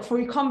there. But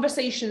through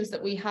conversations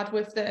that we had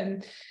with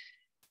them,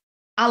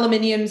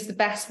 aluminium's the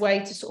best way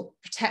to sort of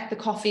protect the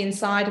coffee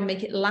inside and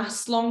make it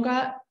last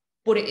longer,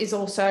 but it is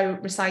also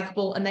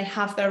recyclable, and they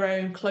have their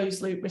own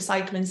closed loop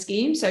recycling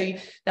scheme. So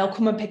they'll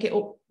come and pick it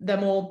up,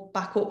 them all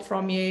back up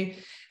from you,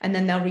 and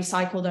then they'll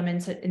recycle them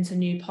into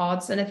new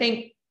pods. And I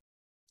think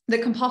the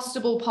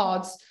compostable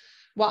pods,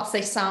 whilst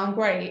they sound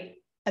great,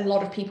 a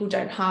lot of people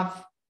don't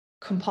have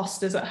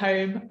composters at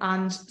home,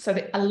 and so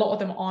a lot of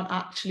them aren't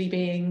actually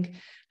being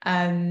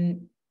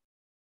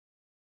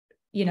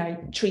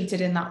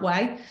treated in that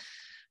way.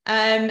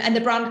 And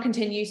the brand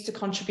continues to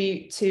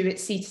contribute to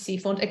its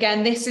C2C fund.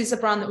 Again, this is a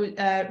brand that was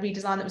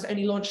redesigned that was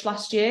only launched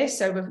last year,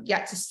 so we've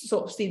yet to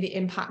sort of see the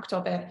impact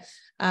of it.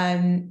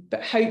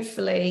 But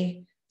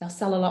hopefully they'll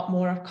sell a lot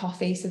more of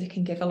coffee so they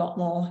can give a lot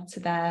more to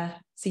their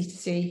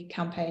C2C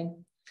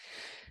campaign.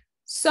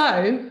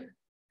 So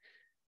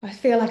I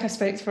feel like I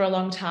spoke for a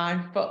long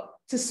time, but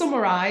to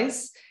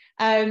summarize,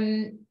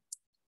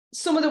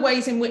 some of the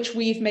ways in which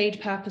we've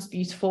made purpose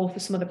beautiful for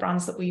some of the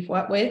brands that we've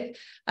worked with.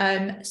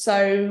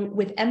 So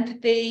with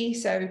empathy,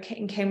 so Kit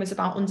and Kin was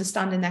about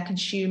understanding their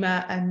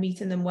consumer and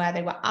meeting them where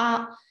they were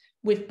at.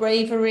 With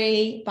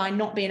bravery, by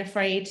not being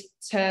afraid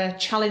to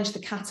challenge the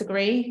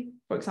category,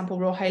 for example,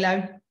 Raw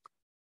Halo,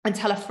 and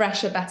tell a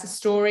fresher, better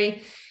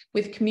story.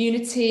 With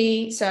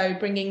community, so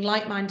bringing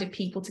like-minded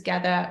people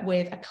together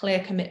with a clear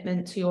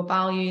commitment to your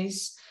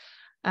values,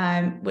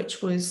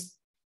 which was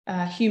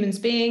humans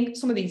being,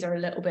 some of these are a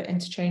little bit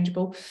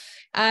interchangeable,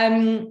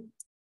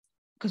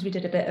 because we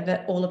did a bit of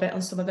it, all of it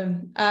on some of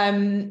them.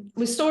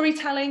 With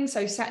storytelling,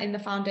 so setting the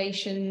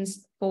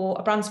foundations for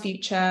a brand's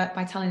future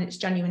by telling its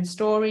genuine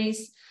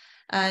stories,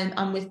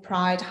 and with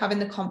pride, having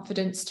the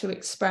confidence to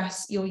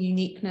express your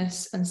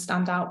uniqueness and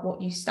stand out what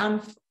you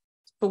stand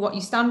for what you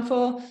stand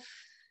for.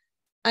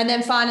 And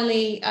then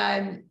finally,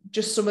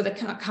 just some of the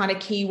kind of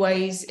key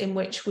ways in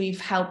which we've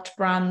helped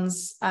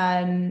brands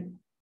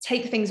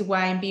take things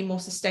away and be more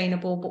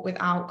sustainable, but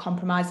without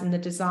compromising the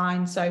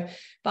design. So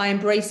by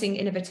embracing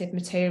innovative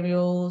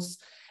materials,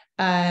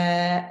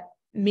 luxury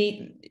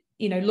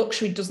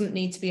doesn't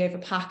need to be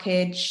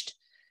overpackaged.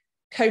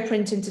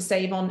 Co-printing to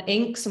save on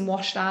inks and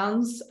wash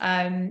downs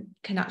can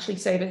actually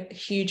save a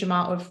huge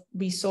amount of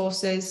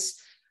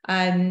resources.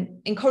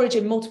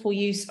 Encouraging multiple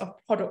use of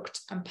product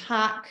and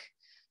pack,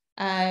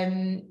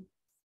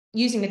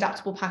 using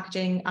adaptable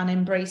packaging, and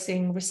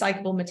embracing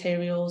recyclable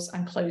materials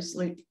and closed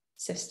loop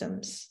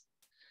systems.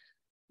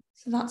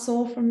 So that's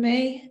all from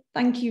me.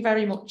 Thank you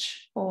very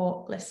much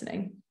for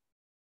listening.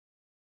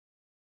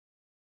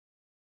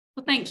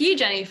 Well, thank you,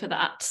 Jenny, for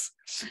that.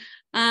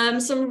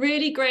 Some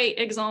really great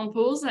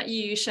examples that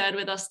you shared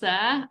with us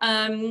there.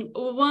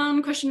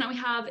 One question that we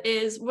have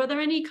is, were there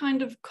any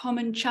kind of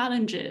common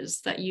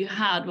challenges that you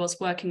had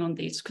whilst working on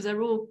these? Because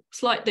they're all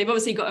they've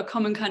obviously got a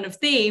common kind of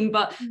theme,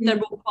 but they're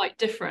all quite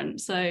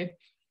different. So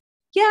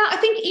yeah, I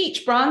think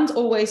each brand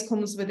always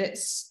comes with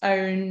its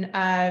own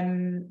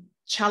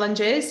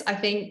challenges. I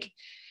think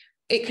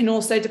it can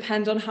also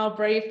depend on how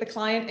brave the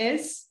client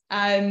is.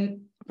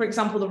 For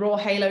example, the Raw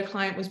Halo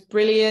client was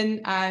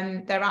brilliant.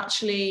 They're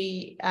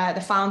actually,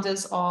 the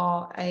founders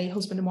are a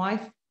husband and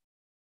wife,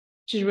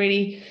 which is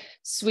really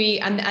sweet.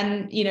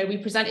 And we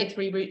presented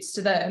 3 routes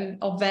to them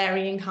of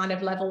varying kind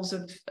of levels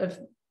of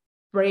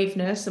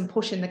braveness and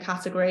pushing the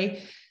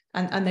category.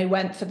 And they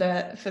went for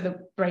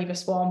the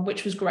bravest one,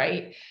 which was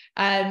great.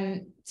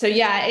 So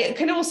yeah, it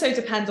can also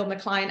depend on the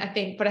client, I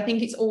think, but I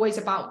think it's always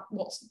about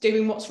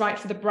what's right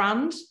for the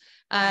brand.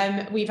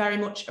 We very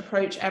much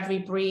approach every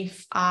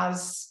brief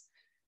as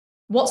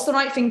what's the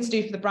right thing to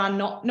do for the brand,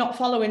 not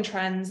following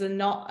trends and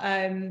not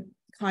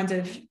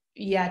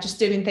just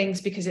doing things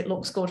because it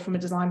looks good from a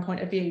design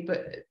point of view,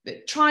 but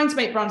trying to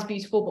make brands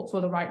beautiful, but for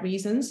the right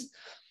reasons.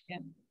 Yeah.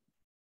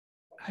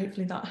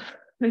 Hopefully that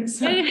makes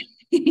sense.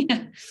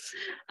 Yeah.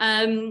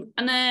 And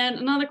then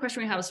another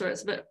question we have, sorry,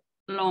 it's a bit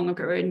long, I've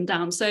got it written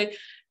down. So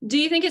do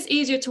you think it's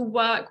easier to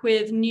work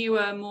with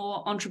newer,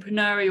 more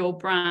entrepreneurial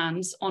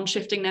brands on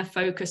shifting their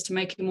focus to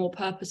making more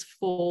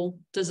purposeful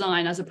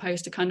design as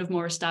opposed to kind of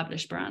more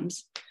established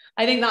brands?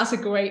 I think that's a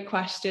great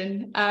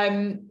question.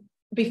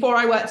 Before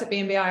I worked at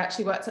B&B, I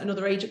actually worked at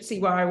another agency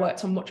where I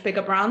worked on much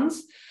bigger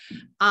brands.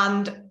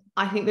 And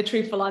I think the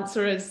truthful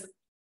answer is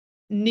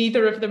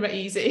neither of them are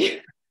easy.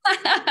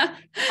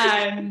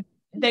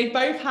 They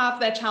both have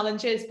their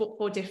challenges, but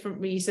for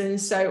different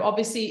reasons. So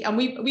obviously, and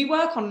we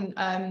work on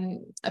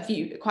quite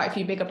a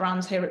few bigger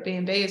brands here at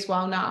B&B as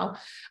well now.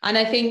 And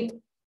I think,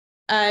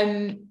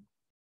 with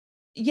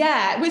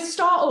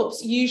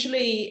startups,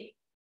 usually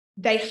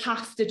they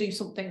have to do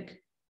something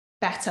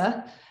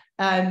better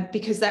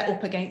because they're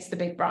up against the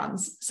big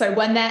brands. So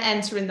when they're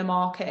entering the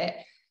market,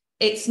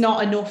 it's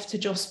not enough to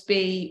just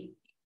be,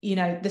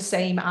 the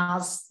same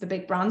as the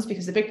big brands,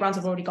 because the big brands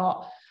have already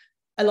got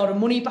a lot of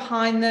money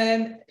behind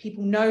them,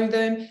 people know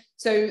them.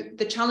 So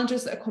the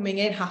challengers that are coming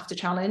in have to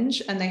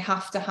challenge, and they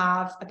have to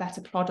have a better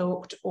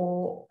product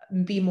or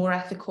be more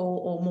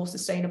ethical or more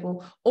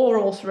sustainable, or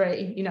all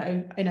three,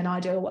 in an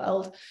ideal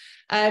world.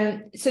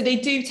 So they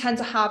do tend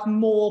to have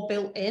more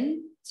built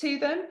in to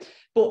them,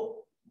 but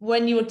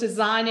when you're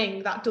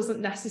designing, that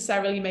doesn't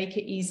necessarily make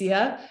it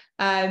easier.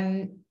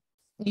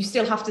 You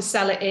still have to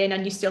sell it in,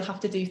 and you still have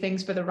to do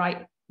things for the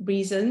right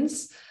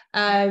reasons.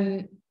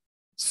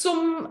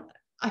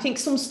 I think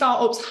some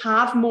startups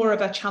have more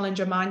of a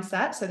challenger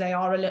mindset, so they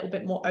are a little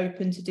bit more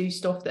open to do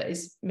stuff that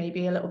is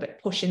maybe a little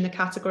bit pushing the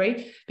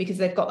category because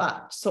they've got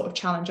that sort of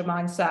challenger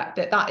mindset.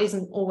 That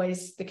isn't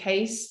always the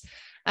case.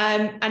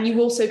 And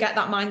you also get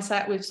that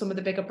mindset with some of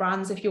the bigger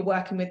brands if you're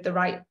working with the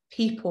right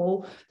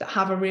people that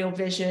have a real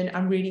vision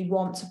and really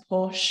want to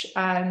push.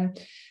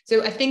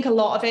 So I think a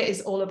lot of it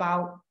is all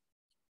about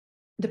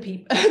the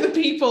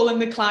people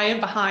and the client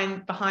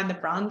behind the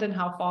brand, and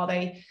how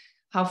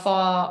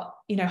far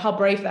how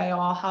brave they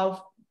are,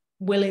 how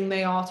willing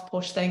they are to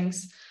push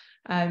things.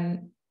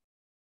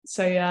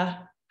 So yeah,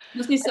 it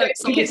must be so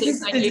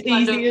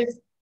exciting.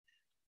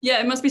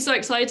 It must be so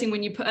exciting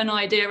when you put an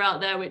idea out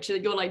there which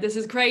you're like, this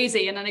is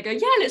crazy, and then they go,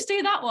 yeah, let's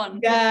do that one.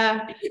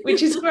 Yeah,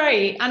 which is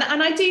great. And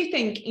I do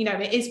think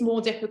it is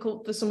more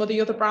difficult for some of the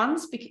other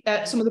brands,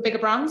 some of the bigger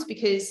brands,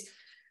 because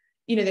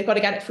they've got to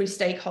get it through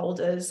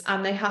stakeholders,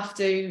 and they have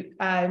to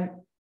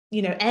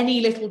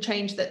any little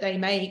change that they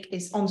make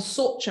is on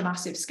such a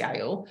massive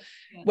scale,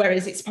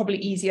 whereas it's probably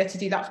easier to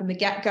do that from the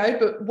get-go.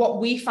 But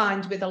what we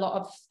find with a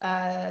lot of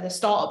the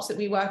startups that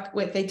we work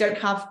with, they don't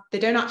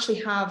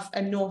actually have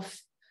enough,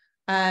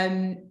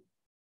 I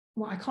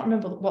can't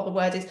remember what the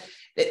word is.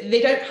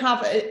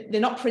 They're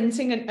not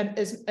printing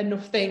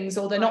enough things,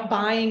 or they're not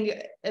buying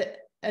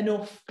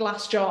enough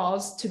glass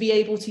jars to be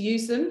able to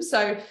use them.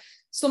 So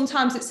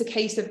sometimes it's a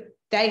case of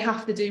they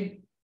have to do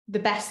the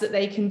best that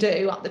they can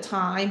do at the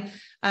time.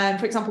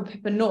 For example,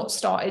 Pippa Nut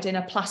started in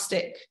a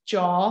plastic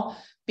jar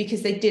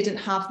because they didn't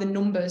have the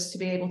numbers to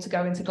be able to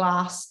go into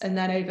glass. And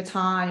then over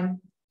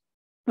time,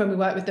 when we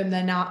work with them,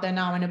 they're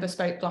now in a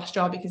bespoke glass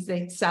jar because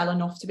they sell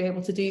enough to be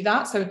able to do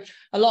that. So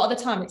a lot of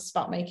the time it's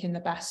about making the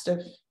best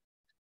of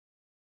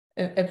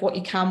what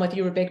you can, whether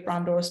you're a big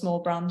brand or a small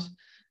brand.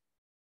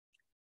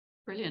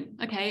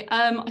 Brilliant. Okay,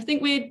 I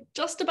think we're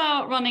just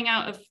about running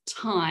out of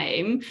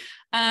time.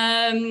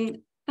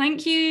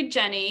 Thank you,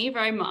 Jenny,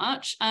 very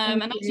much.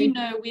 And as you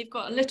know, we've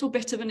got a little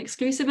bit of an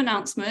exclusive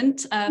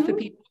announcement for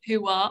people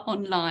who are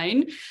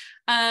online.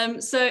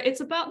 So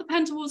it's about the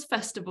Pentawards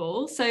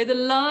Festival. So the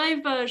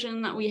live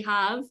version that we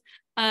have,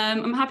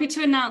 I'm happy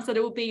to announce that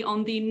it will be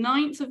on the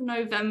 9th of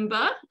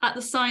November at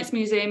the Science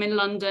Museum in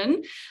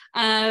London.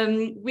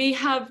 We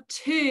have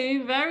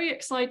two very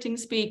exciting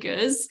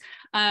speakers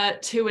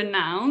to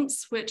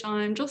announce, which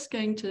I'm just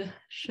going to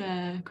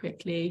share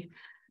quickly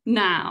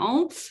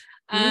now.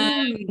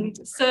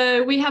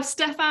 So we have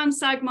Stefan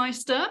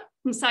Sagmeister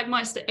from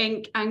Sagmeister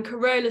Inc. and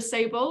Carola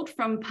Sebold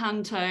from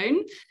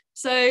Pantone.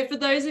 So for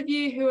those of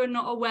you who are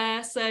not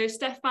aware, so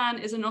Stefan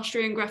is an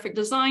Austrian graphic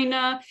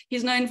designer.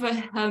 He's known for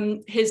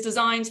his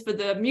designs for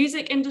the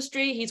music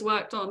industry. He's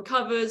worked on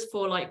covers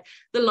for like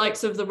the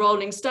likes of the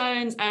Rolling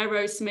Stones,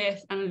 Aerosmith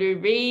and Lou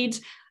Reed.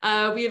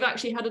 We have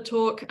actually had a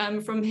talk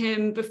from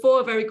him before,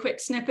 a very quick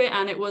snippet,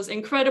 and it was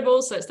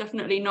incredible. So it's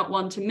definitely not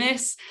one to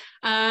miss.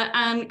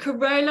 And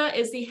Carola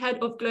is the head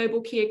of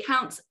global key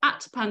accounts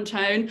at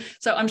Pantone.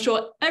 So I'm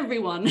sure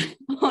everyone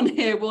on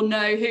here will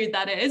know who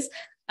that is.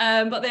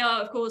 But they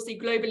are, of course, the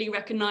globally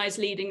recognized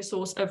leading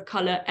source of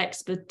color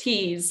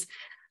expertise.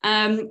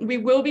 We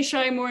will be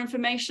sharing more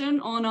information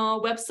on our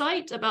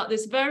website about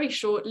this very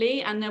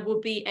shortly, and there will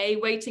be a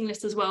waiting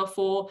list as well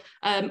for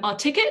our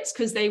tickets,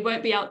 because they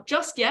won't be out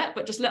just yet,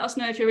 but just let us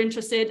know if you're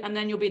interested and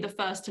then you'll be the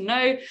first to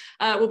know.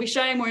 We'll be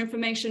sharing more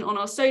information on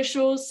our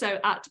socials, so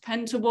at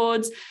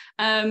Pentawards.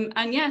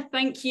 And yeah,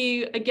 thank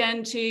you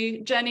again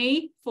to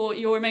Jenny for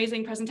your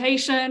amazing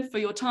presentation, for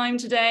your time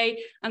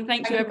today, and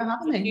thank you everyone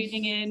for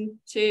tuning in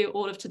to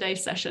all of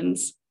today's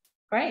sessions.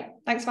 Great,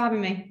 thanks for having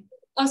me.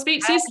 I'll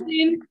speak to you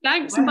soon.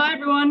 Thanks, and bye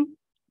everyone.